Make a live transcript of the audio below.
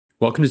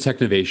Welcome to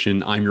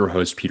Technovation. I'm your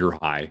host, Peter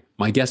High.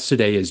 My guest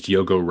today is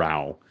Diogo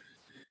Rau.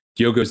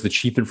 Diogo is the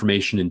Chief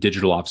Information and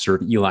Digital Officer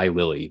of Eli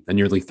Lilly, a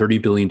nearly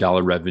 $30 billion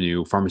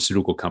revenue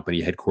pharmaceutical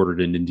company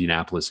headquartered in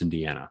Indianapolis,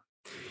 Indiana.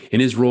 In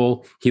his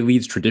role, he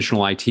leads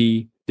traditional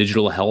IT,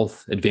 digital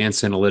health,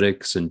 advanced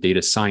analytics, and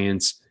data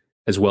science,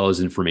 as well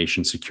as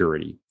information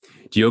security.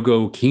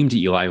 Diogo came to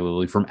Eli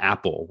Lilly from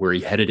Apple, where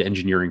he headed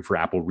engineering for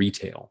Apple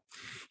Retail.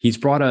 He's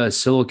brought a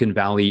Silicon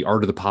Valley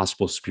art of the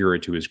possible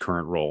spirit to his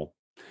current role.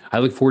 I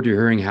look forward to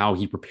hearing how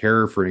he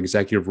prepared for an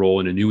executive role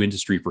in a new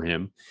industry for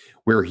him,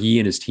 where he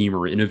and his team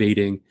are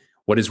innovating,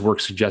 what his work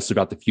suggests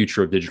about the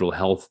future of digital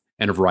health,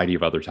 and a variety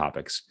of other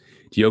topics.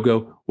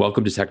 Diogo,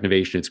 welcome to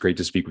Technovation. It's great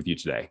to speak with you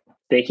today.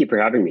 Thank you for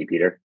having me,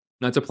 Peter.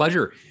 That's a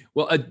pleasure.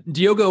 Well,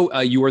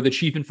 Diogo, you are the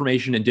Chief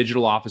Information and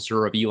Digital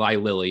Officer of Eli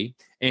Lilly.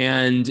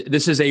 And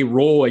this is a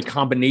role, a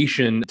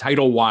combination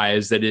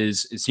title-wise that it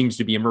seems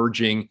to be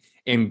emerging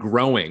and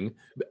growing.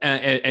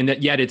 And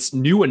that yet it's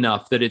new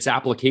enough that its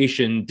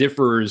application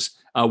differs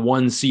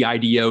one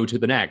CIDO to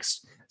the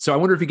next. So I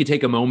wonder if you could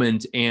take a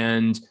moment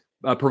and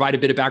provide a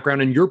bit of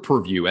background in your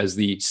purview as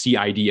the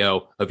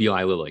CIDO of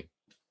Eli Lilly.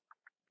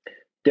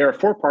 There are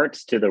 4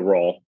 parts to the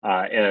role,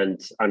 and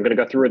I'm going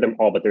to go through them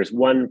all, but there's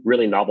one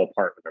really novel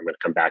part that I'm going to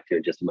come back to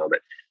in just a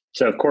moment.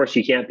 So, of course,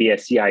 you can't be a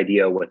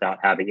CIDO without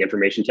having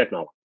information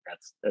technology.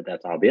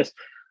 That's obvious.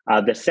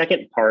 The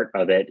second part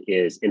of it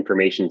is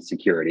information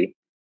security.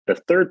 The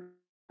third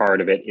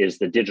part of it is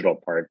the digital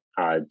part,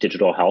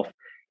 digital health.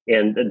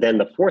 And then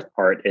the fourth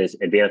part is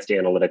advanced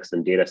analytics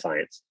and data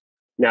science.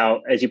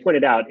 Now, as you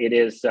pointed out,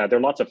 there are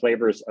lots of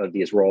flavors of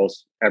these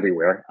roles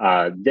everywhere.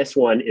 This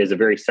one is a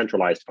very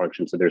centralized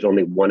function. So there's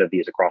only one of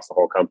these across the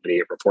whole company.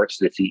 It reports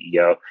to the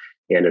CEO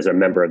and is a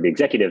member of the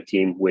executive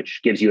team, which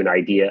gives you an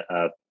idea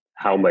of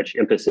how much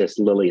emphasis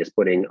Lilly is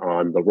putting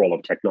on the role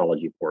of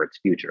technology for its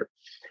future.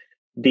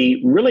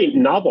 The really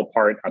novel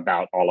part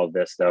about all of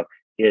this, though,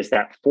 is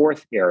that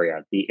fourth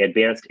area, the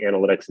advanced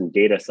analytics and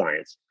data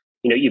science.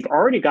 You've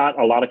already got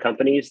a lot of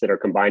companies that are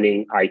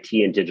combining IT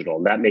and digital,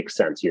 and that makes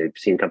sense. You've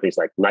seen companies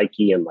like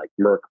Nike and like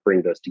Merck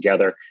bring those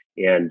together.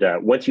 And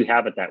once you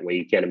have it that way,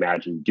 you can't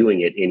imagine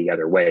doing it any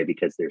other way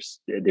because there's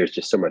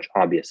just so much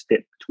obvious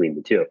fit between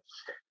the two.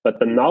 But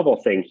the novel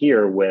thing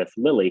here with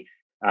Lilly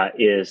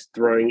is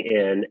throwing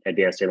in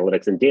advanced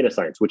analytics and data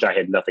science, which I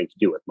had nothing to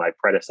do with. My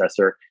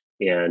predecessor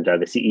and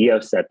the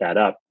CEO set that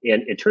up.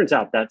 And it turns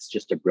out that's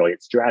just a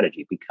brilliant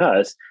strategy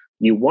because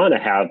you want to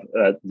have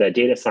the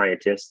data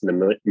scientists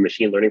and the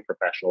machine learning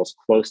professionals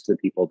close to the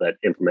people that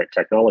implement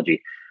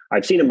technology.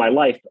 I've seen in my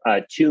life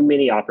too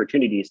many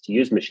opportunities to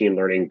use machine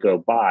learning go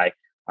by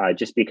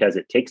just because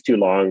it takes too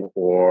long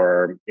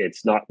or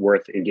it's not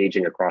worth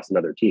engaging across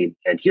another team.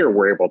 And here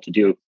we're able to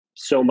do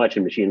so much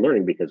in machine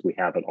learning because we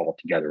have it all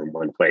together in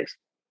one place.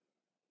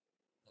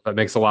 That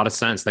makes a lot of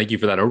sense. Thank you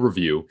for that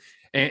overview.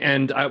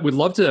 And I would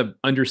love to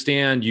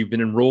understand, you've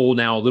been enrolled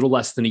now a little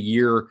less than a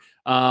year.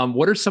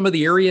 What are some of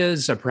the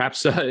areas,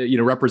 perhaps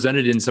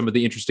represented in some of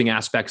the interesting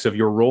aspects of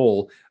your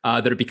role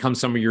that have become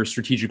some of your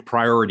strategic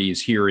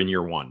priorities here in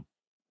year one?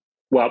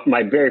 Well,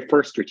 my very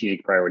first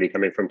strategic priority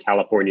coming from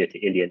California to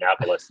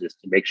Indianapolis is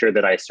to make sure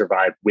that I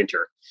survive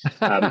winter.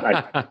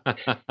 I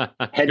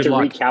had to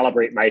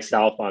recalibrate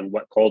myself on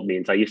what cold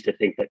means. I used to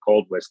think that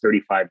cold was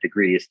 35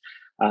 degrees.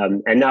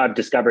 And now I've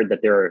discovered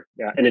that there are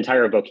an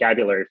entire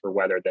vocabulary for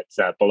weather that's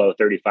below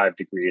 35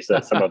 degrees,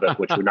 some of it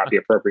which would not be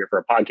appropriate for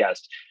a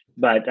podcast.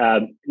 But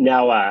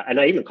now,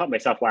 and I even caught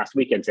myself last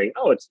weekend saying,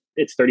 oh,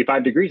 it's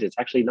 35 degrees. It's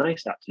actually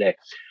nice out today.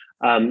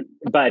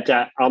 But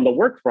on the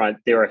work front,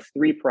 there are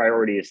 3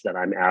 priorities that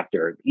I'm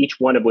after. Each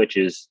one of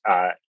which,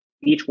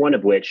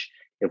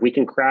 if we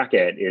can crack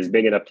it, is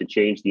big enough to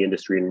change the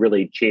industry and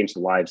really change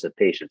the lives of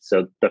patients.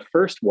 So the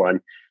first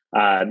one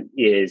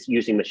is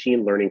using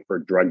machine learning for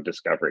drug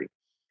discovery.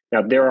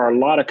 Now, there are a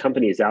lot of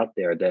companies out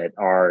there that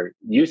are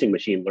using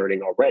machine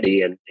learning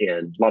already, and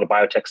a lot of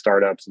biotech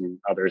startups and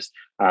others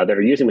that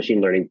are using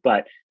machine learning.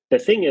 But the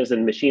thing is,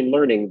 in machine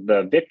learning,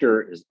 the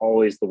victor is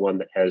always the one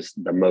that has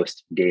the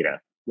most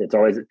data. It's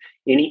always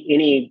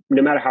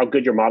no matter how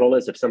good your model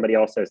is, if somebody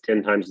else has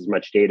 10 times as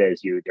much data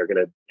as you, they're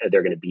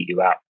gonna beat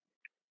you out.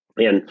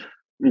 And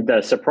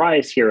the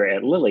surprise here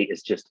at Lilly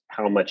is just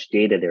how much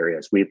data there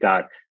is. We've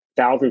got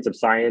thousands of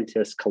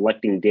scientists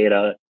collecting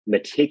data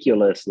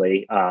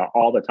meticulously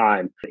all the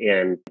time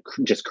and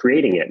just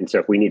creating it. And so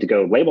if we need to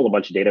go label a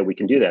bunch of data, we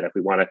can do that. If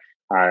we want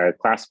to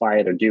classify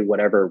it or do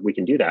whatever, we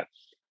can do that.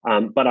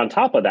 But on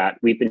top of that,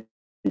 we've been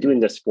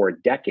doing this for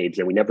decades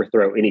and we never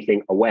throw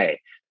anything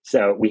away.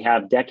 So we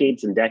have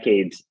decades and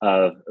decades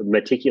of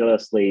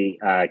meticulously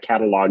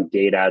cataloged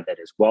data that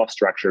is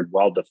well-structured,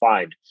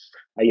 well-defined.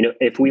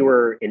 If we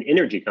were an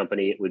energy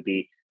company, it would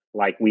be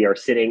like we are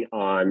sitting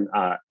on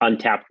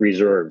untapped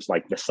reserves,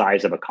 like the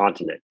size of a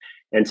continent.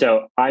 And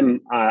so I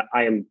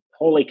am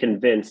wholly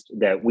convinced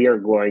that we are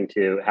going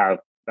to have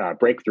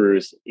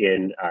breakthroughs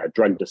in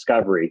drug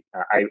discovery.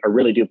 I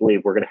really do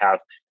believe we're going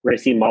to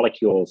see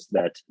molecules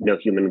that no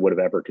human would have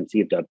ever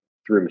conceived of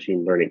through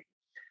machine learning.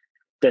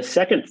 The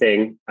second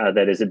thing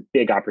that is a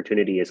big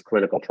opportunity is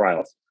clinical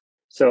trials.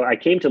 So I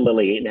came to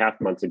Lilly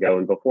 8.5 months ago,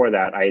 and before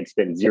that, I had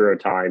spent zero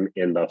time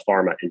in the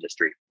pharma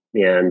industry.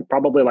 And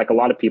probably like a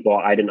lot of people,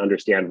 I didn't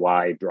understand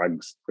why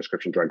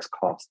prescription drugs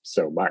cost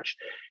so much.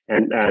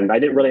 And I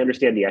didn't really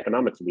understand the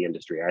economics of the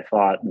industry. I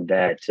thought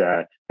that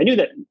I knew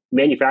that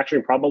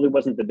manufacturing probably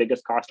wasn't the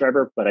biggest cost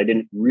driver, but I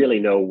didn't really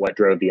know what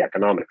drove the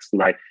economics.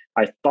 And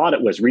I thought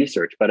it was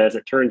research, but as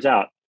it turns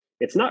out,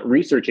 it's not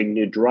researching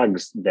new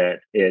drugs that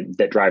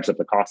drives up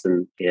the cost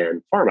in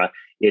pharma.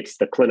 It's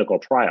the clinical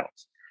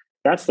trials.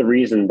 That's the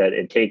reason that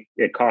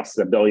it costs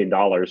 $1 billion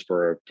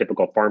for a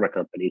typical pharma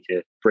company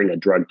to bring a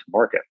drug to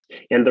market.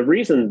 And the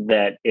reason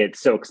that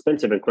it's so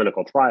expensive in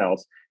clinical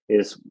trials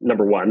is,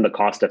 number one, the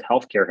cost of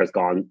healthcare has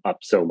gone up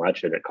so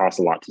much and it costs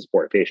a lot to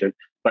support a patient.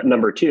 But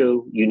number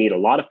two, you need a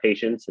lot of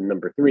patients. And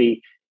number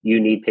three,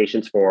 you need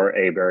patients for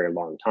a very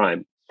long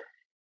time.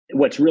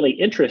 What's really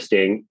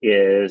interesting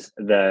is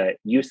the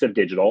use of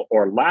digital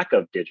or lack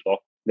of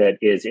digital that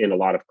is in a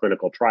lot of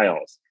clinical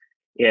trials.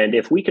 And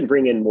if we can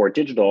bring in more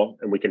digital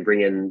and we can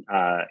bring in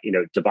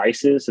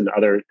devices and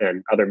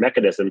other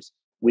mechanisms,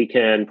 we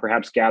can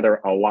perhaps gather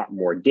a lot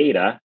more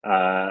data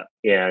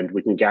and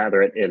we can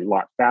gather it in a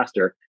lot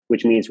faster,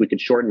 which means we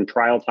could shorten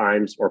trial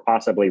times or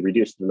possibly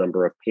reduce the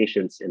number of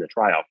patients in a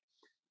trial.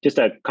 Just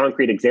a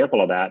concrete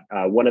example of that,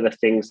 one of the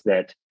things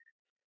that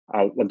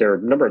there are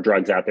a number of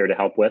drugs out there to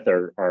help with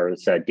are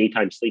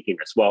daytime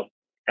sleepiness. Well,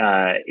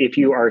 if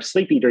you are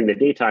sleepy during the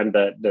daytime,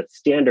 the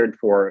standard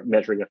for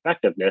measuring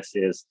effectiveness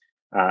is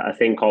a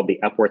thing called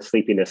the Epworth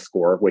Sleepiness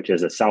Score, which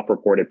is a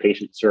self-reported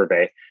patient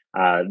survey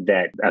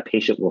that a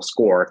patient will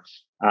score.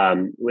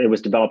 It was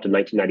developed in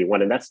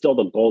 1991, and that's still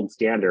the gold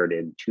standard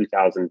in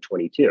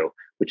 2022,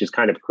 which is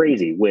kind of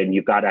crazy when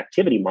you've got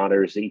activity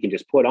monitors that you can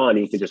just put on and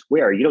you can just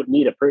wear. You don't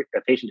need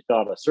a patient to fill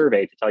out a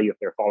survey to tell you if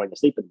they're falling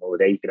asleep in the middle of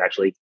the day. You can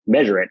actually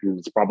measure it, and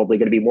it's probably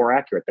going to be more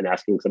accurate than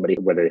asking somebody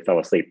whether they fell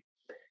asleep.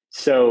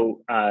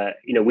 So,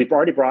 we've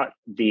already brought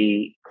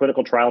the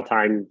clinical trial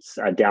times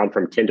down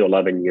from 10 to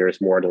 11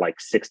 years, more to like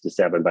 6 to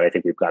 7. But I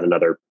think we've got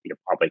another,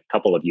 probably a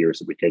couple of years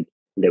that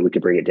we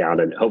could bring it down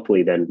and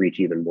hopefully then reach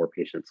even more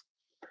patients.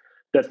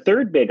 The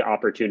third big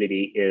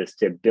opportunity is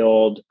to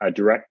build a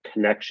direct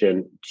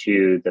connection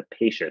to the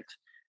patient.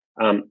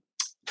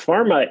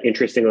 Pharma,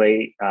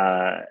 interestingly,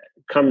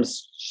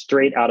 comes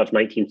straight out of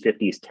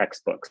 1950s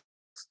textbooks.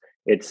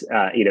 It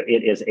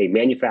is a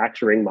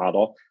manufacturing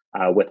model.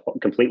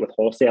 Complete with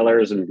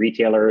wholesalers and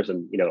retailers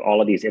and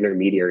all of these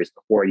intermediaries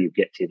before you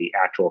get to the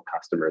actual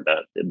customer,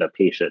 the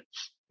patient.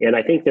 And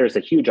I think there's a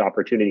huge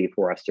opportunity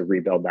for us to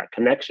rebuild that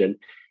connection.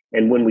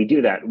 And when we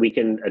do that, we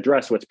can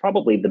address what's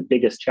probably the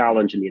biggest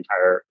challenge in the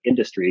entire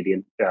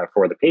industry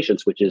for the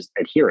patients, which is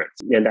adherence.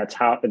 And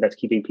that's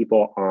keeping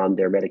people on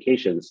their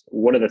medications.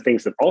 One of the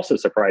things that also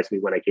surprised me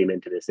when I came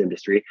into this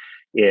industry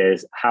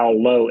is how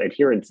low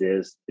adherence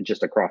is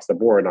just across the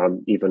board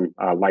on even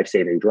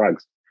life-saving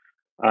drugs.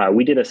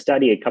 We did a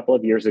study a couple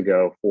of years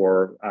ago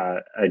for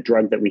a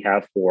drug that we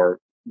have for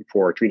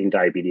treating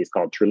diabetes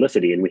called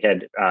Trulicity, and we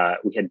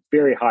had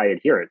very high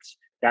adherence.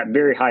 That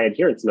very high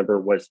adherence number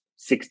was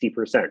 60%.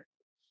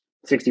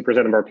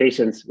 60% of our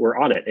patients were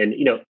on it, and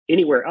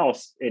anywhere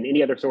else in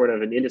any other sort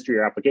of an industry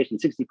or application,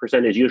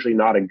 60% is usually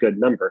not a good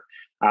number.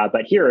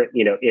 But here,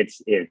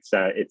 it's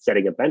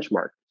setting a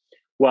benchmark.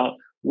 Well,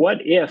 what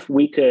if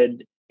we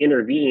could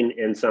intervene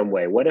in some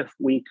way? What if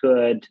we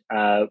could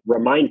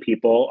remind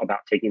people about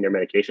taking their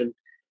medication?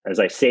 As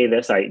I say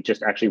this, I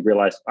just actually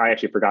realized I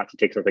actually forgot to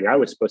take something I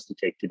was supposed to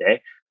take today.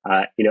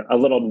 A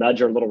little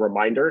nudge or a little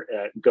reminder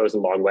goes a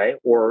long way.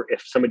 Or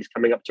if somebody's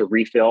coming up to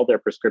refill their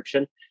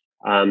prescription,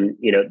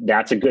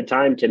 that's a good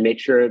time to make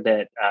sure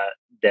that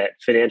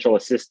financial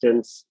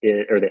assistance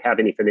or they have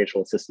any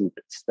financial assistance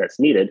that's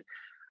needed.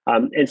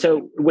 And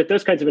so with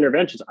those kinds of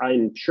interventions,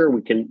 I'm sure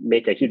we can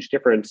make a huge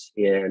difference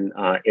in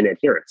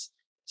adherence.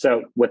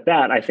 So with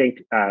that, I think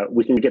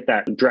we can get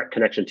that direct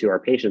connection to our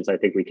patients. I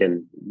think we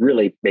can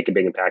really make a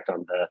big impact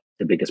on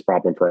the biggest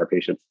problem for our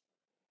patients.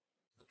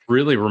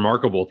 Really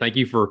remarkable. Thank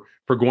you for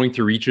going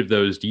through each of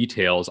those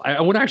details. I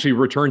want to actually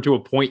return to a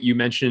point you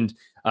mentioned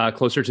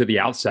closer to the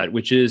outset,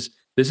 which is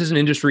this is an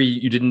industry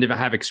you didn't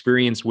have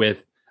experience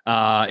with.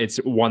 It's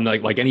one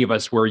like any of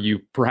us where you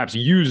perhaps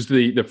used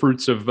the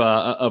fruits of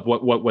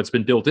what's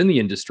been built in the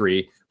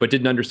industry, but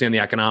didn't understand the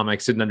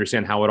economics, didn't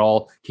understand how it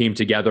all came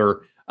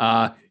together.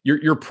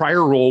 Your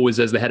prior role was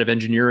as the head of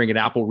engineering at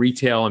Apple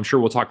Retail. I'm sure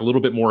we'll talk a little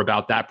bit more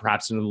about that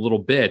perhaps in a little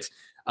bit.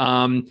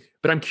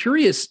 But I'm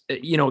curious,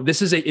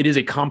 it is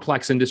a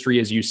complex industry,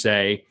 as you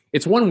say.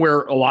 It's one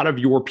where a lot of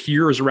your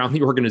peers around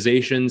the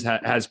organizations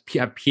have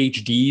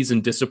PhDs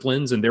in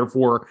disciplines, and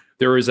therefore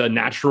there is a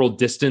natural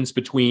distance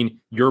between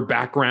your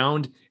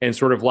background and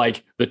sort of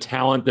like the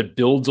talent that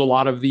builds a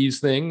lot of these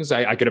things.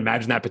 I could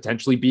imagine that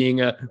potentially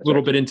being a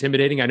little bit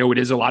intimidating. I know it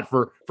is a lot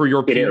for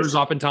your peers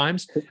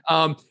oftentimes.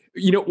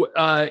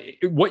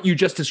 What you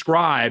just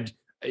described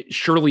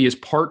surely is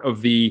part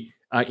of the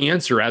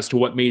answer as to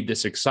what made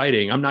this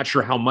exciting. I'm not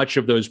sure how many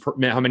of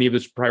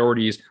those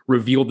priorities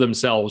revealed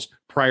themselves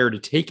prior to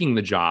taking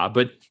the job,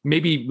 but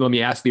maybe let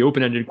me ask the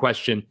open-ended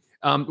question.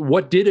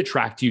 What did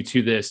attract you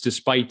to this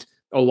despite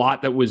a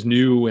lot that was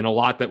new and a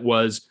lot that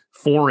was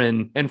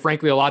foreign, and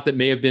frankly, a lot that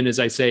may have been, as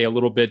I say, a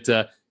little bit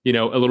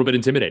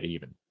intimidating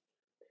even.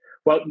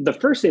 Well, the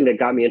first thing that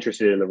got me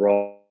interested in the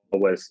role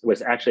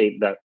was actually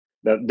the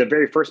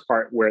very first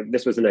part, where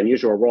this was an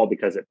unusual role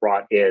because it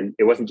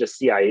wasn't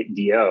just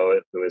CIDO,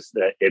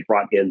 it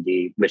brought in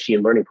the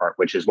machine learning part,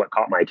 which is what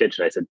caught my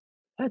attention. I said,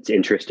 that's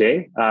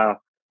interesting.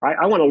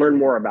 I want to learn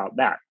more about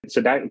that. So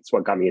that's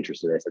what got me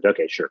interested. I said,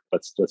 okay, sure,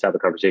 let's have a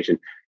conversation.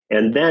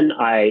 And then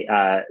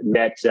I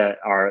met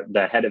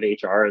the head of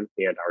HR and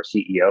our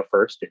CEO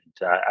first,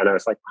 and I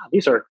was like, wow,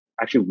 these are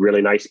actually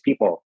really nice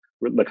people,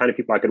 the kind of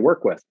people I could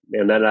work with.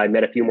 And then I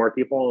met a few more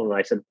people, and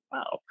I said,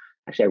 wow,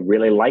 actually, I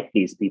really like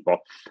these people.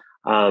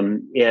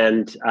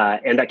 And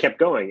I kept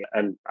going,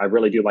 and I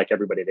really do like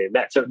everybody they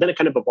met. So then it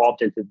kind of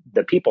evolved into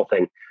the people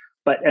thing.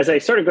 But as I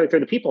started going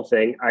through the people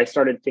thing, I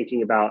started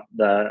thinking about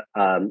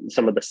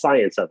some of the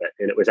science of it.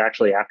 And it was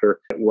actually after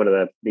one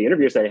of the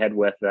interviews I had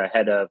with the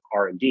head of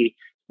R&D.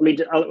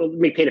 Let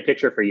me paint a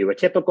picture for you. A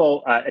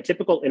typical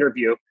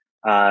interview,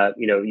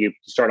 you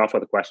start off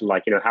with a question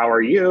like, how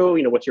are you?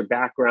 What's your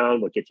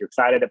background? What gets you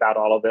excited about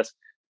all of this?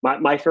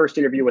 My first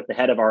interview with the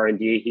head of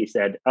R&D, he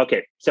said,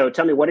 okay, so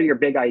tell me, what are your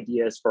big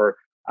ideas for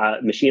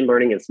machine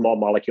learning and small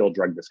molecule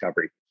drug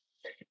discovery?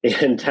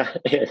 And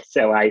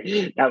so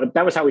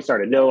that was how we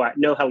started. No,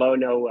 hello,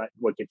 no,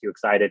 what gets you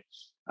excited?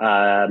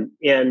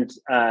 And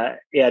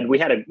we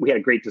had a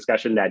great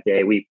discussion that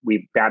day.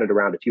 We batted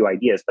around a few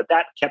ideas, but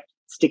that kept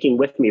sticking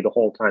with me the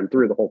whole time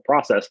through the whole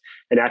process,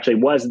 and actually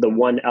was the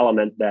one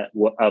element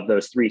of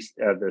those three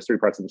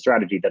parts of the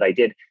strategy that I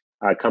did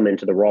come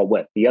into the role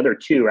with. The other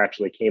two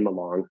actually came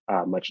along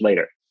much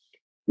later.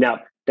 Now,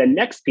 the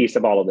next piece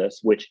of all of this,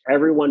 which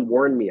everyone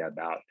warned me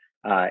about,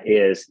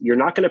 is you're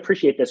not going to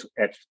appreciate this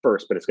at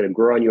first, but it's going to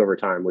grow on you over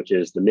time, which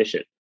is the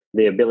mission,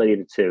 the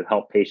ability to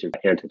help patients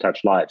and to touch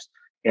lives.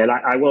 And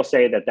I will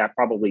say that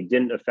probably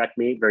didn't affect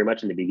me very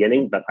much in the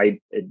beginning, but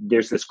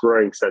there's this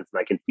growing sense, and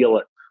I can feel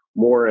it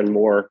more and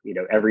more,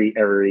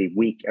 every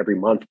week, every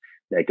month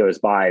that goes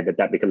by,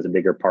 that becomes a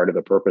bigger part of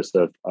the purpose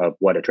of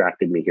what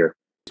attracted me here.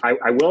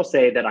 I will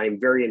say that I'm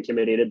very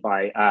intimidated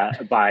by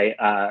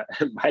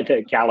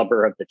the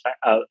caliber of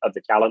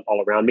the talent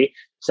all around me.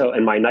 So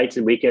in my nights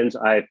and weekends,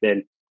 I've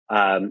been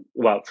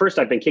first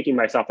I've been kicking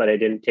myself that I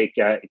didn't take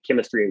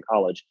chemistry in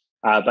college.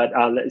 But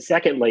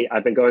secondly,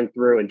 I've been going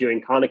through and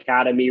doing Khan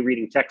Academy,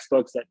 reading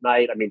textbooks at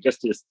night. I mean,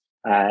 just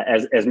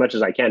as much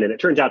as I can, and it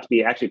turns out to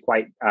be actually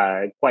quite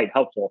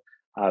helpful.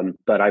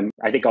 But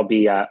I think I'll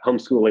be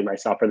homeschooling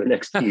myself for the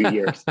next few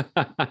years.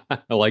 I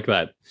like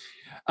that.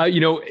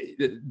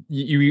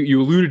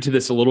 You alluded to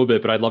this a little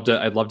bit, but I'd love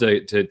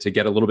to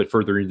get a little bit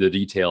further into the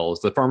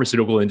details. The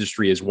pharmaceutical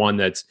industry is one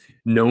that's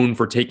known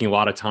for taking a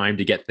lot of time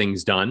to get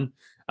things done.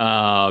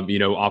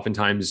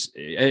 Oftentimes,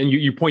 and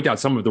you point out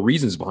some of the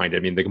reasons behind it. I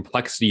mean, the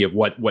complexity of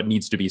what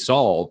needs to be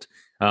solved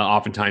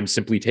oftentimes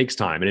simply takes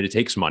time, and it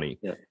takes money.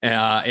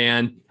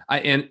 Yeah.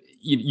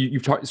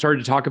 You've started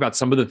to talk about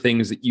some of the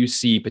things that you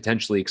see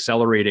potentially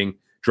accelerating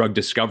drug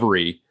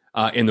discovery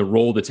and the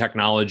role the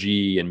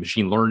technology and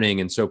machine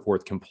learning and so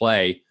forth can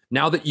play.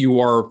 Now that you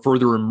are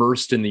further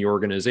immersed in the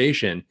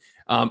organization,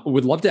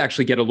 would love to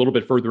actually get a little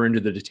bit further into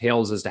the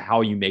details as to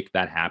how you make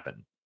that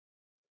happen.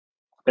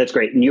 That's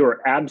great. And you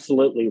are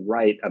absolutely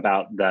right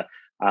about the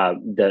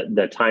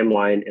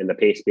timeline and the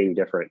pace being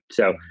different.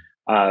 So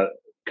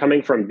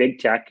coming from big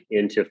tech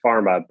into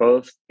pharma,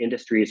 both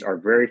industries are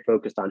very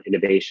focused on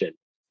innovation.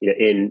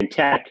 In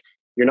tech,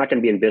 you're not going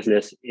to be in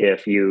business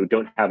if you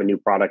don't have a new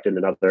product in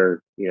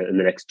another, in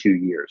the next 2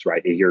 years,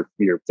 right? You're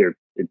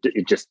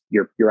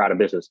out of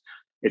business.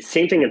 It's the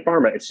same thing in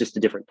pharma. It's just a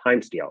different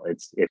time scale.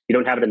 It's if you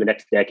don't have it in the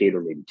next decade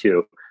or maybe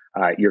two,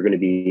 you're going to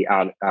be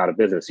out of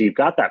business. So you've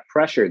got that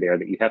pressure there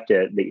that you have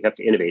to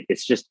innovate.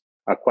 It's just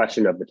a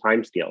question of the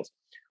time scales.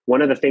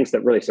 One of the things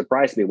that really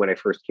surprised me when I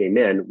first came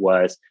in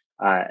was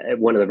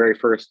one of the very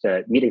first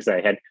meetings that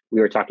I had.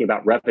 We were talking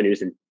about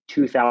revenues in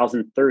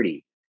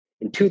 2030.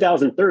 In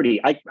 2030,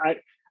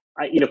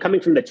 coming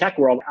from the tech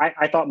world,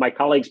 I thought my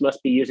colleagues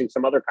must be using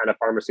some other kind of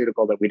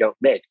pharmaceutical that we don't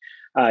make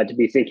to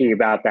be thinking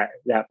about that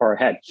far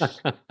ahead.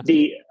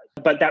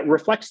 But that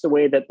reflects the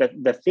way that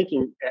the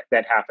thinking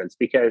that happens,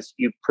 because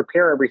you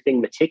prepare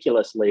everything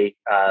meticulously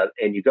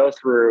and you go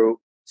through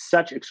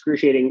such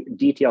excruciating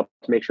detail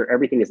to make sure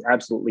everything is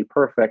absolutely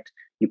perfect.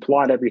 You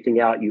plot everything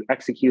out, you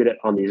execute it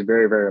on these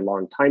very, very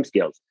long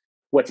timescales.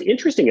 What's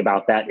interesting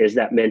about that is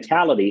that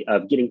mentality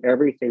of getting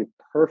everything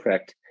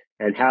perfect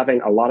and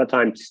having a lot of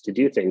time to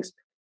do things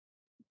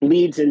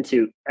bleeds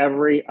into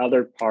every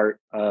other part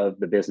of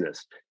the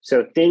business.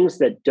 So things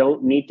that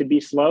don't need to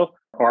be slow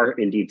are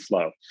indeed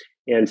slow.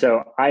 And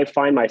so I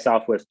find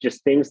myself with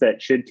just things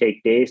that should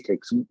take days,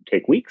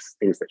 take weeks,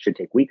 things that should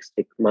take weeks,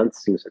 take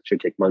months, things that should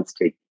take months,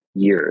 take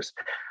years.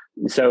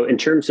 So in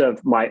terms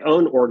of my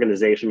own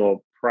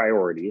organizational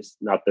priorities,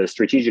 not the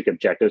strategic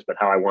objectives, but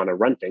how I want to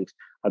run things,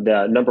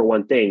 the number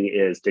one thing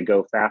is to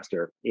go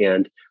faster.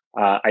 And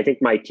I think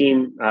my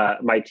team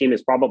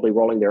is probably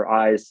rolling their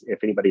eyes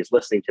if anybody's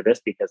listening to this,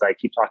 because I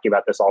keep talking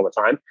about this all the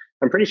time.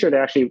 I'm pretty sure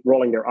they're actually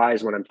rolling their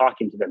eyes when I'm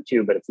talking to them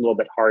too, but it's a little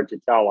bit hard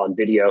to tell on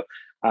video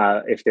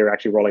if they're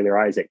actually rolling their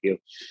eyes at you.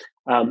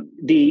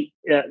 It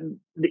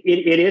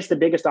is the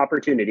biggest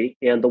opportunity,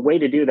 and the way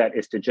to do that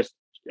is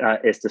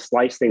to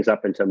slice things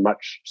up into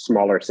much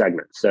smaller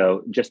segments.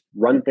 So just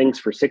run things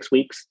for 6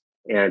 weeks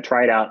and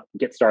try it out,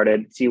 get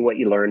started, see what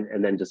you learn,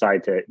 and then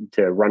decide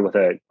to run with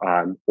it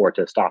or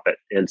to stop it.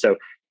 And so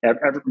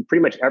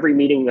pretty much every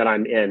meeting that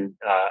I'm in,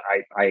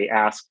 I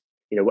ask,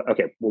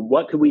 okay, well,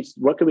 what could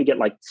we get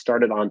like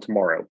started on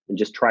tomorrow and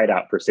just try it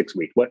out for 6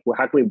 weeks?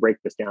 How can we break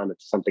this down into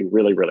something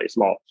really, really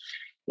small?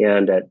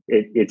 And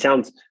it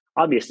sounds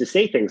obvious to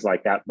say things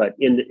like that, but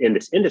in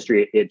this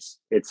industry, it's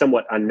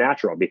somewhat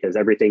unnatural, because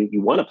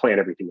you want to plan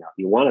everything out.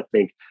 You want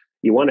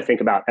to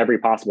think about every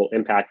possible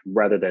impact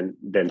rather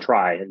than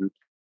try. And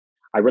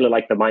I really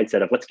like the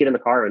mindset of, let's get in the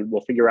car and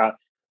we'll figure out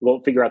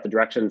the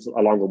directions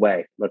along the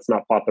way. Let's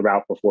not plot the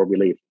route before we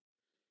leave.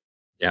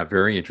 Yeah,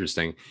 very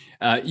interesting.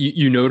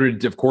 You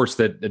noted, of course,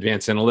 that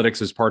advanced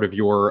analytics is part of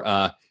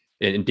your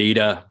and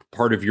data,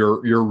 part of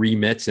your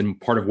remit, and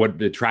part of what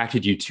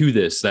attracted you to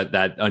this,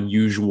 that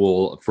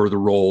unusual for the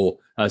role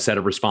set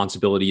of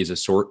responsibilities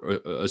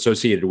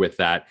associated with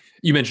that.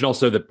 You mentioned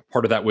also that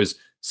part of that was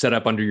set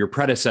up under your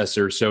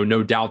predecessor, so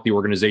no doubt the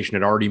organization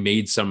had already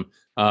made some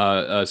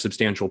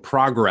substantial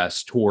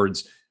progress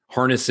towards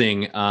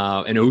harnessing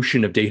an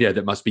ocean of data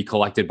that must be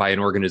collected by an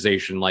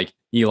organization like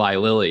Eli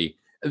Lilly.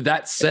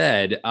 That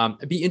said,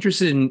 I'd be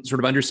interested in sort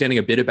of understanding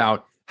a bit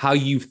about how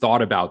you've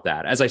thought about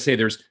that. As I say,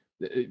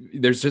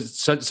 there's just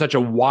such a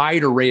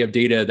wide array of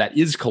data that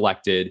is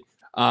collected.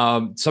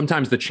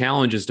 Sometimes the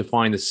challenge is to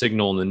find the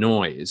signal and the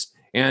noise,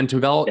 and to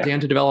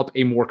develop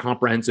a more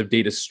comprehensive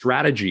data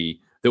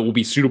strategy that will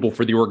be suitable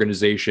for the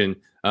organization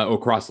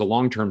across the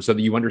long term, so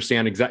that you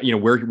understand exactly,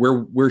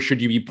 where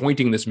should you be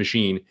pointing this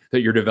machine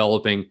that you're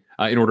developing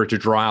in order to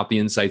draw out the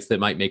insights that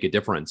might make a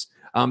difference.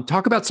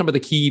 Talk about some of the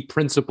key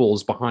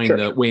principles behind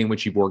the way in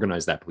which you've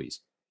organized that,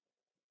 please.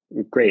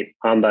 Great.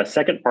 On the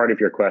second part of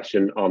your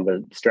question on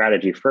the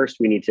strategy, first,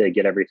 we need to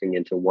get everything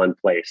into one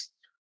place.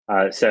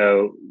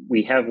 So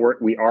we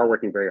are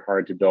working very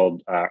hard to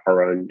build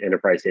our own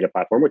enterprise data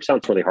platform, which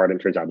sounds really hard,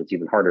 and turns out it's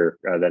even harder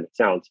than it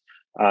sounds.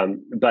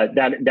 But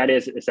that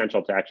is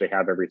essential to actually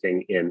have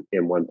everything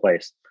in one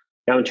place.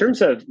 Now, in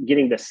terms of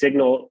getting the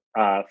signal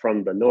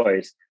from the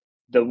noise,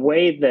 the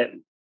way that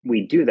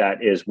we do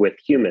that is with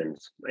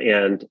humans.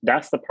 And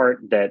that's the part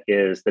that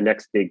is the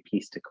next big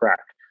piece to crack,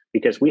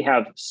 because we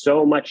have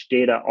so much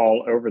data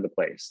all over the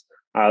place.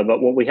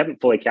 But what we haven't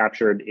fully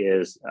captured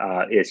is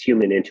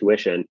human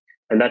intuition.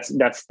 And that's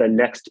the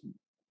next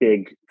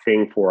big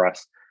thing for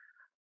us.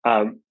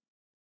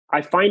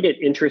 I find it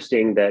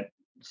interesting that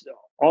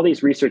all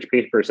these research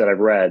papers that I've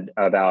read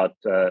about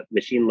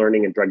machine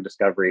learning and drug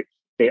discovery,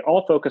 they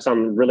all focus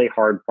on really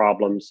hard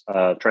problems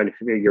of trying to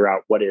figure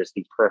out what is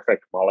the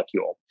perfect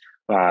molecule.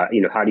 How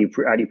do you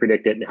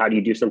predict it, and how do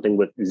you do something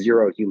with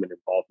zero human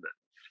involvement?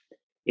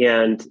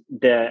 And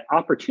the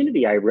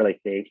opportunity, I really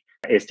think,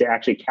 is to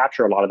actually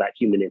capture a lot of that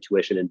human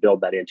intuition and build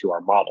that into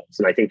our models.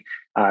 And I think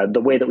the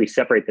way that we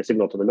separate the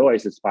signal to the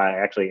noise is by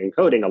actually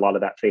encoding a lot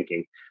of that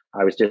thinking.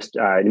 I was just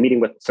in a meeting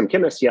with some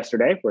chemists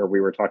yesterday where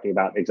we were talking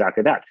about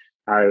exactly that.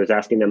 I was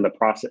asking them the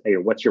process,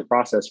 what's your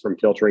process from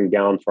filtering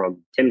down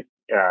from 10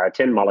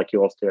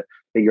 molecules to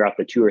figure out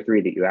the 2 or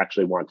 3 that you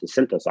actually want to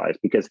synthesize?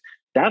 Because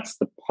that's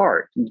the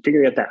part,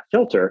 figuring out that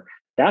filter,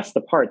 that's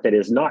the part that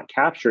is not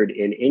captured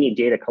in any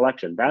data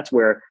collection. That's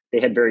where they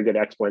had very good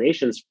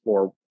explanations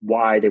for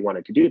why they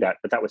wanted to do that,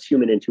 but that was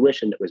human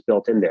intuition that was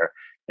built in there.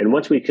 And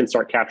once we can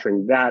start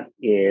capturing that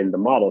in the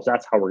models,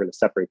 that's how we're going to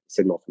separate the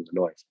signal from the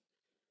noise.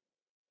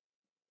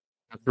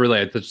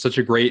 That's such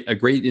a great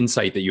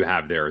insight that you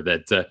have there,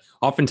 that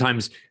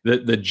oftentimes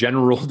the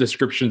general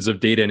descriptions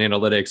of data and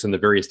analytics and the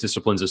various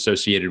disciplines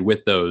associated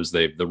with those,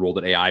 the role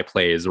that AI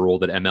plays, the role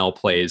that ML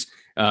plays,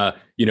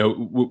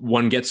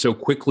 one gets so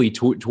quickly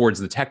towards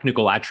the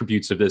technical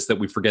attributes of this that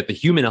we forget the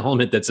human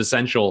element that's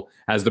essential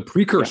as the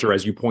precursor,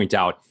 as you point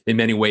out, in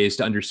many ways,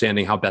 to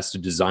understanding how best to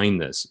design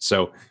this.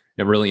 So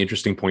a really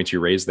interesting points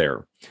you raised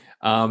there.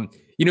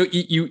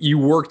 You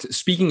worked,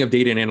 speaking of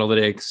data and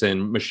analytics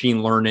and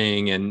machine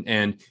learning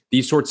and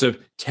these sorts of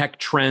tech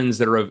trends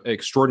that are of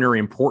extraordinary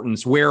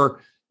importance, where,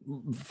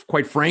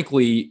 quite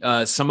frankly,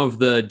 some of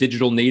the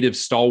digital native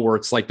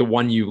stalwarts, like the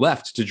one you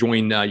left to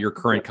join your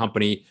current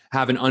company,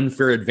 have an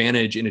unfair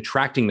advantage in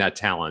attracting that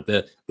talent.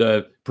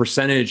 The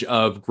percentage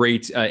of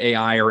great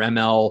AI or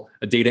ML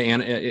data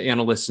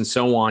analysts and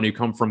so on who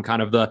come from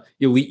kind of the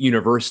elite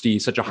university,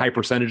 such a high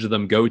percentage of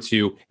them go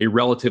to a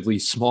relatively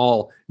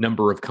small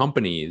number of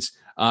companies.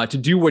 To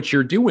do what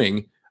you're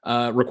doing,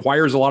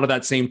 requires a lot of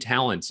that same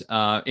talent.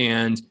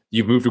 And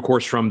you've moved, of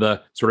course, from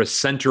the sort of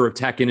center of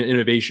tech and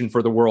innovation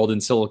for the world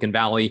in Silicon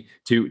Valley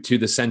to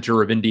the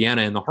center of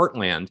Indiana in the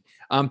heartland.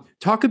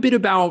 Talk a bit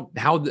about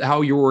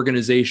how your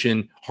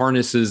organization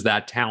harnesses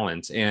that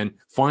talent and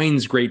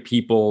finds great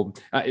people,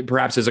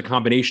 perhaps as a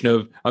combination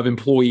of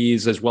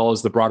employees as well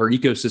as the broader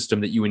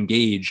ecosystem that you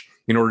engage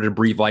in order to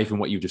breathe life in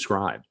what you've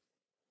described.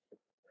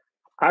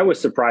 I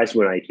was surprised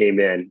when I came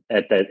in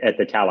at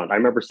the talent. I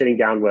remember sitting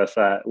down with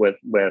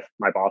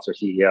my boss or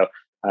CEO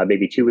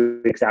maybe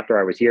 2 weeks after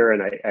I was here,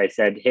 and I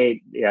said,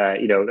 "Hey,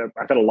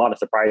 I've had a lot of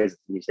surprises."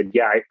 And he said,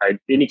 "Yeah,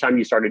 anytime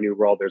you start a new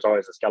role, there's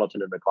always a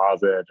skeleton in the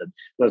closet." And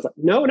I was like,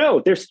 "No,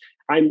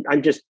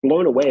 I'm just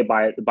blown away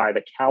by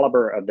the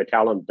caliber of the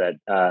talent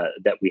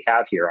that we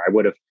have here. I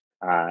would have."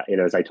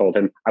 As I told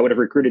him, I would have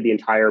recruited the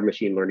entire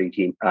machine learning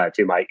team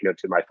to my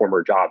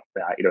former job.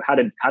 How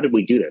did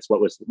we do this?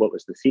 What was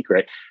the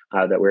secret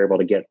that we were able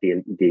to get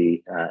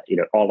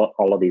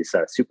all of these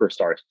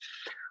superstars?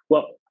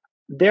 Well,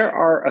 there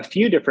are a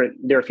few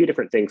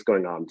different things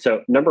going on.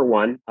 So number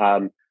one,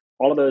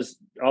 all of those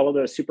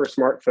super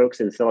smart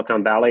folks in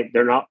Silicon Valley,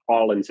 they're not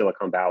all in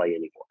Silicon Valley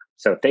anymore.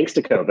 So thanks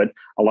to COVID,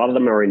 a lot of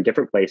them are in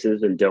different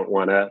places and don't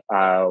want to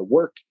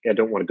work and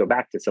don't want to go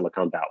back to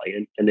Silicon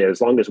Valley. And as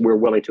long as we're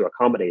willing to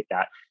accommodate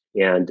that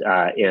and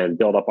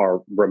build up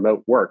our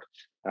remote work,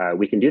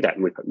 we can do that.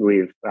 And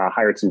we've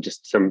hired some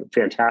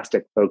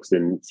fantastic folks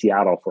in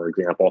Seattle, for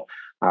example,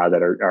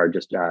 that are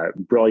just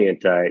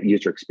brilliant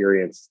user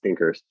experience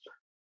thinkers.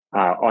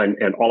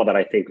 And all of that,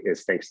 I think,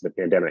 is thanks to the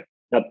pandemic.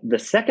 Now, the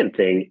second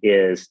thing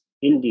is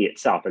India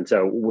itself. And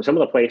so some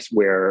of the places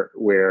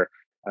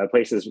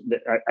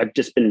that I've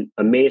just been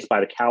amazed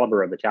by the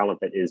caliber of the talent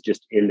that is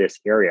just in this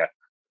area.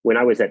 When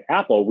I was at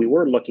Apple, we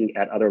were looking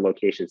at other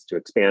locations to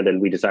expand,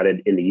 and we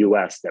decided in the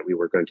US that we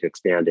were going to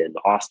expand in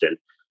Austin.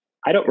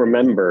 I don't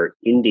remember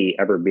Indy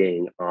ever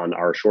being on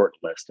our short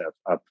list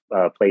of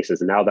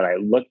places. And now that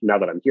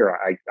I'm here,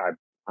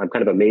 I'm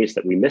kind of amazed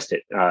that we missed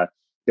it.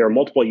 There are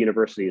multiple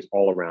universities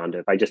all around.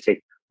 If I just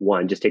take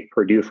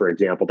Purdue, for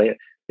example,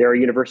 they're a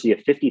university of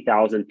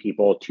 50,000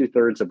 people,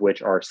 2/3 of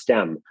which are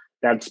STEM.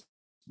 That's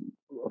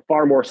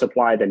far more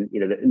supply than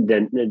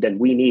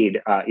we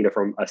need,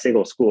 from a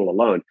single school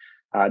alone.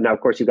 Now,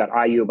 of course, you've got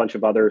IU, a bunch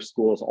of other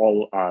schools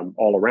all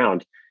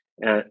around,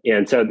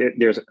 and so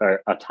there's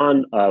a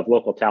ton of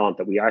local talent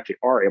that we actually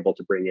are able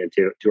to bring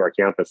into our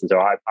campus. And so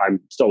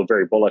I'm still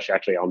very bullish,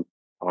 actually,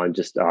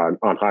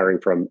 on hiring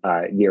from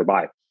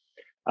nearby.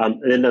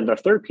 And then the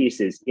third piece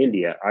is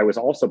India. I was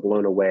also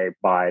blown away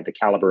by the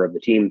caliber of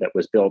the team that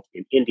was built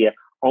in India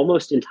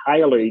almost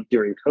entirely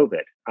during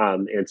COVID,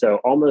 and so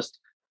almost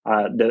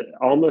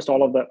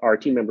all of our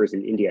team members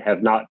in India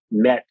have not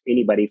met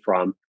anybody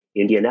from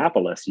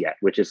Indianapolis yet,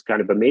 which is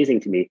kind of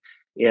amazing to me.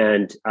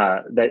 And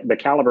the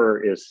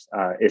caliber is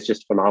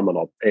just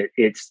phenomenal.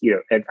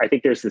 I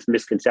think there's this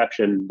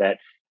misconception that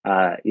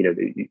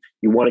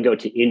you want to go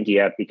to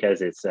India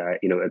because it's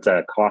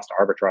a cost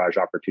arbitrage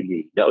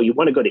opportunity. No, you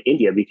want to go to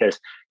India because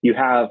you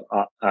have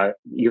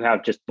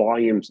just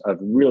volumes of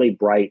really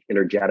bright,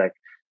 energetic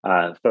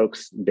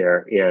folks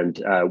there, and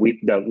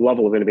the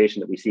level of innovation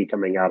that we see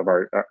coming out of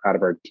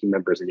our team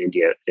members in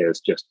India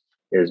is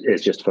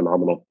just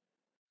phenomenal.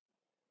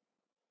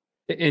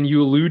 And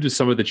you allude to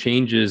some of the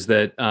changes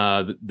that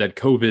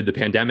COVID, the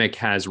pandemic,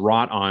 has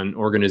wrought on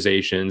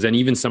organizations, and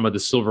even some of the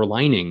silver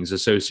linings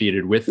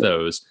associated with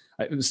those.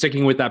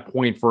 Sticking with that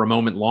point for a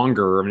moment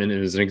longer, and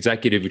as an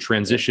executive who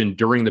transitioned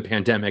during the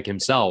pandemic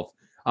himself,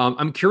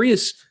 I'm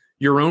curious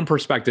your own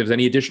perspectives,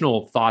 any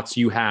additional thoughts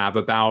you have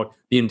about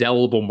the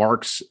indelible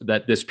marks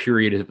that this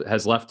period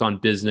has left on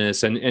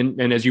business,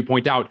 and as you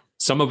point out,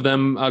 some of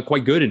them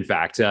quite good, in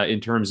fact,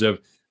 in terms of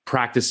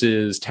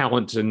practices,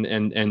 talent,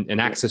 and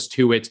access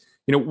to it.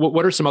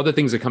 What are some other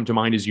things that come to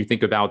mind as you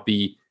think about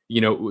the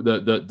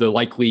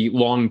likely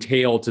long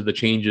tail to the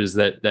changes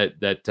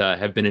that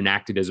have been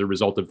enacted as a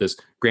result of this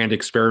grand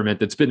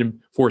experiment that's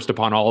been forced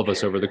upon all of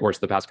us over the course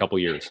of the past couple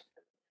of years?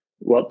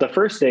 Well, the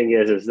first thing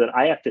is that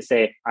I have to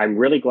say, I'm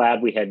really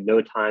glad we had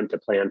no time to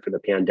plan for the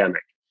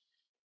pandemic.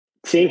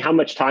 Seeing how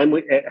much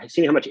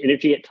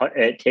energy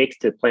it takes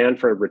to plan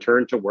for a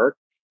return to work,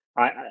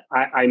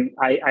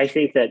 I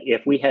think that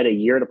if we had a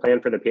year to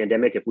plan for the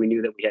pandemic, if we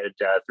knew that we had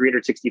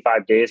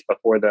 365 days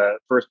before the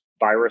first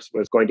virus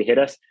was going to hit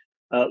us,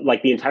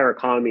 like the entire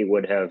economy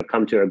would have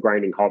come to a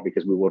grinding halt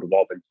because we would have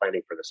all been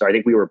planning for this. So I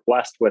think we were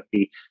blessed with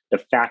the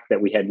fact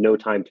that we had no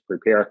time to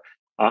prepare.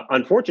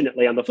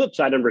 Unfortunately, on the flip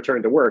side, on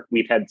return to work,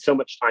 we've had so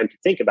much time to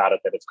think about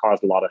it that it's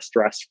caused a lot of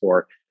stress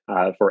for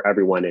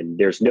everyone. And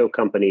there's no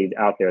company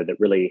out there that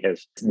really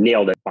has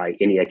nailed it by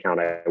any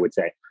account, I would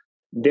say.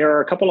 There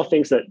are a couple of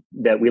things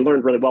that we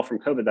learned really well from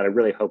COVID that I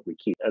really hope we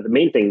keep. The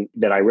main thing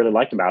that I really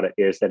liked about it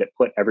is that it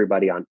put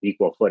everybody on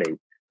equal footing.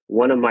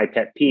 One of my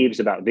pet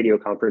peeves about video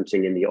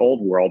conferencing in the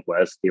old world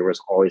was there was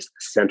always the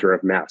center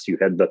of mass. You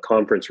had the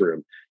conference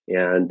room,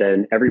 and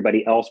then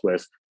everybody else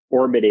was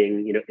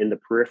orbiting, in the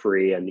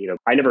periphery. And,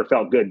 I never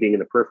felt good being in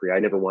the periphery. I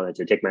never wanted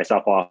to take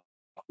myself off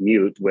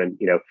mute when,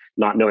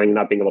 not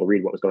being able to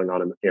read what was going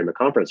on in the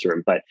conference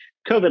room. But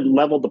COVID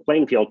leveled the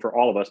playing field for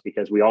all of us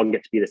because we all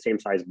get to be the same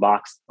size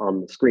box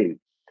on the screen.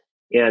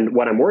 And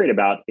what I'm worried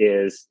about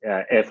is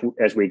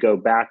as we go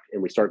back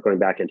and we start going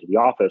back into the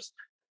office,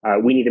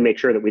 we need to make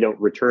sure that we don't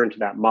return to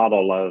that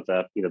model of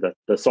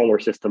the solar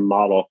system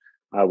model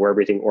where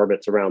everything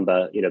orbits around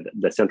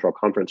the central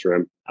conference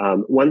room.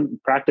 One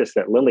practice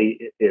that Lilly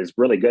is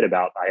really good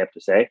about, I have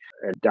to say,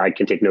 and I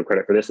can take no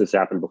credit for this. This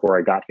happened before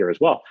I got here as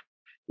well.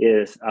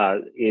 Is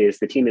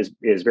the team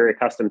is very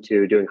accustomed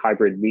to doing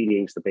hybrid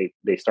meetings that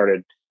they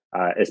started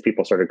as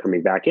people started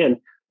coming back in,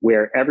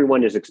 where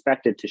everyone is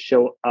expected to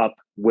show up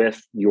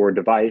with your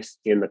device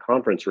in the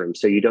conference room.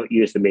 So you don't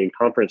use the main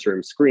conference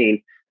room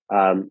screen.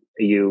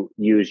 You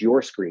use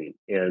your screen,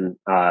 and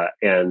that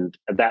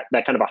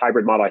kind of a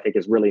hybrid model, I think,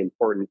 is really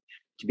important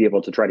to be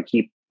able to try to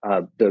keep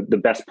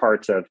the best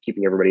parts of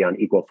keeping everybody on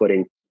equal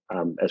footing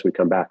as we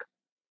come back.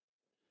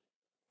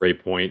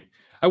 Great point.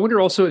 I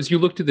wonder also, as you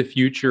look to the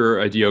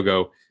future,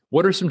 Diogo,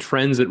 what are some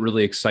trends that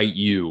really excite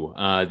you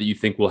that you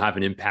think will have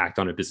an impact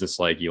on a business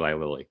like Eli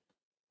Lilly?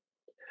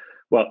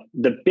 Well,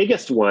 the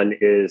biggest one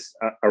is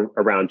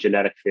around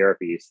genetic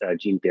therapies,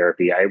 gene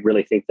therapy. I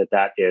really think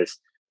that is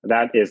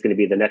going to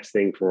be the next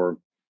thing for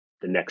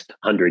the next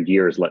 100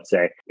 years, let's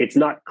say. It's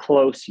not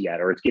close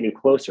yet, or it's getting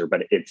closer,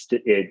 but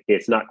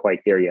it's not quite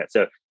there yet.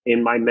 So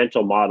in my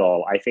mental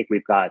model, I think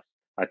we've got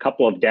a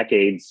couple of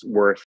decades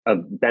worth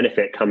of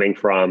benefit coming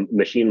from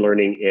machine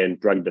learning in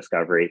drug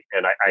discovery.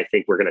 And I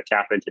think we're going to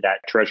tap into that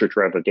treasure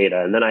trove of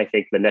data. And then I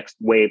think the next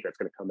wave that's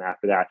going to come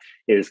after that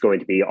is going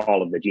to be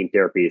all of the gene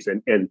therapies.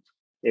 And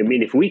I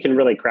mean, if we can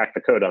really crack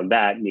the code on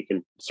that and you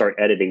can start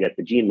editing at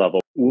the gene level,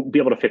 we'll be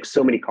able to fix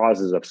so many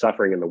causes of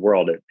suffering in the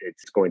world.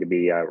 It's going to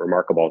be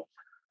remarkable.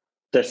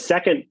 The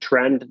second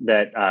trend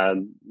that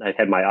I've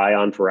had my eye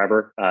on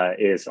forever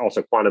is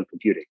also quantum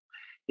computing.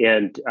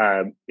 And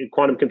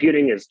quantum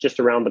computing is just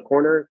around the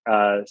corner,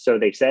 so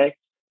they say.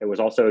 It was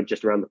also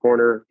just around the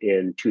corner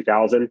in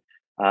 2000.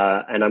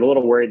 And I'm a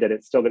little worried that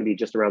it's still going to be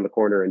just around the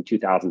corner in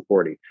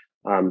 2040.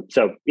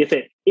 So if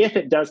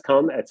it does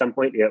come at some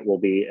point, it will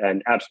be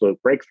an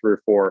absolute breakthrough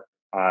for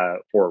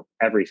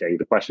everything.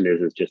 The question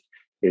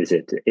is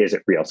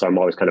it real? So I'm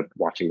always kind of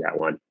watching that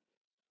one.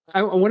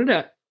 I wanted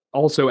to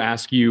also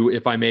ask you,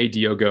 if I may,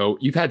 Diogo,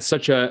 you've had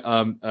such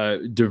a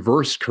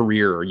diverse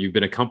career. You've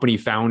been a company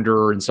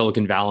founder in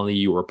Silicon Valley.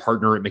 You were a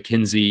partner at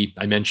McKinsey.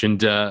 I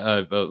mentioned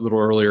a little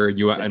earlier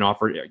you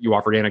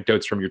offered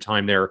anecdotes from your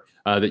time there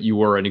that you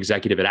were an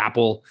executive at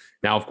Apple.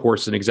 Now, of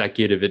course, an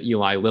executive at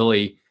Eli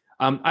Lilly.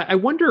 I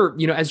wonder,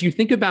 as you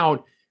think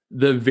about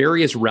the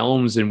various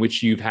realms in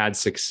which you've had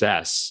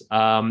success,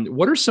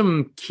 what are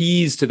some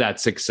keys to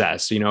that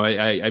success?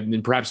 I've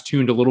been perhaps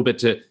tuned a little bit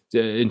to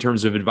in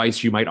terms of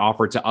advice you might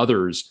offer to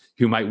others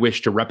who might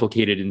wish to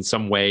replicate it in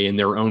some way, in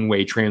their own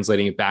way,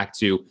 translating it back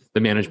to the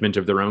management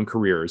of their own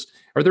careers.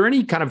 Are there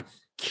any kind of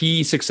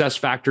key success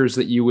factors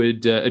that you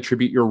would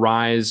attribute your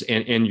rise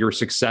and your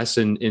success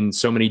in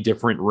so many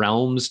different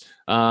realms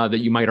that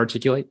you might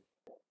articulate?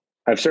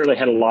 I've certainly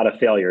had a lot of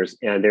failures,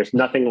 and there's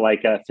nothing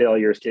like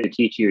failures to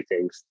teach you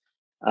things.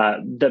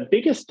 The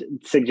biggest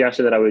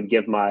suggestion that I would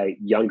give my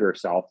younger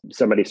self,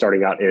 somebody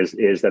starting out, is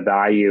the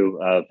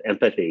value of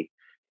empathy.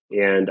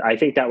 And I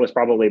think that was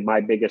probably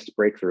my biggest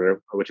breakthrough,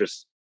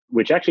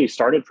 which actually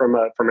started from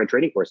a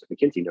training course at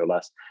McKinsey, no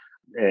less,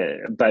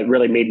 but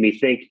really made me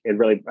think and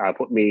really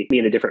put me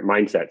in a different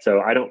mindset. So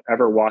I don't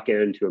ever walk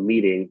into a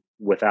meeting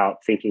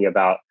without thinking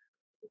about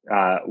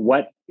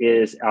what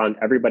is on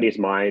everybody's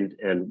mind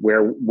and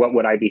what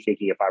would I be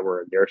thinking if I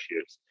were in their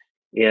shoes.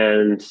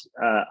 And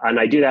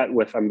I do that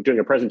I'm doing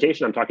a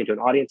presentation, I'm talking to an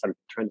audience, I'm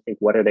trying to think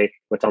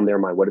what's on their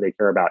mind, what do they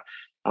care about?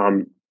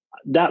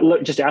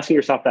 Just asking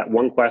yourself that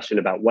one question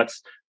about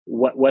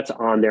what's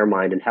on their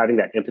mind and having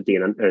that empathy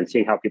and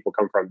seeing how people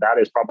come from, that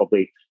is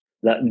probably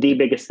the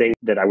biggest thing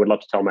that I would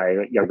love to tell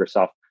my younger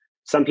self.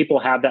 Some people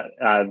have that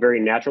very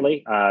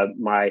naturally.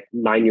 My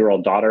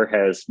 9-year-old daughter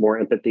has more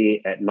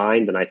empathy at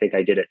 9 than I think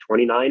I did at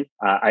 29.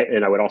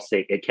 And I would also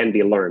say it can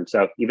be learned.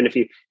 So even if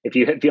you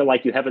feel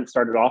like you haven't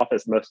started off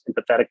as the most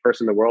empathetic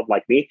person in the world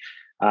like me,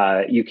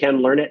 you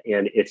can learn it,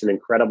 and it's an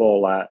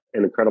incredible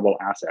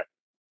asset.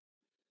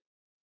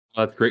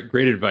 That's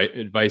great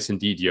advice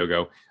indeed,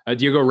 Diogo.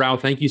 Diogo Rau,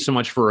 thank you so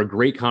much for a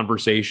great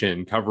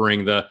conversation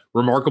covering the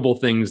remarkable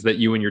things that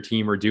you and your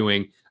team are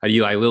doing at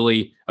Eli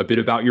Lilly, a bit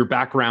about your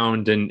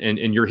background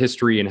and your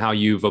history and how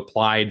you've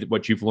applied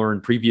what you've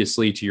learned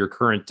previously to your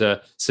current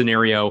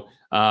scenario,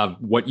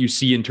 what you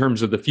see in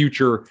terms of the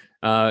future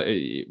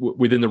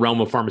within the realm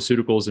of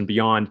pharmaceuticals and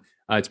beyond.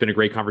 It's been a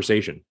great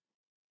conversation.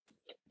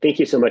 Thank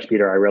you so much,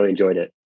 Peter. I really enjoyed it.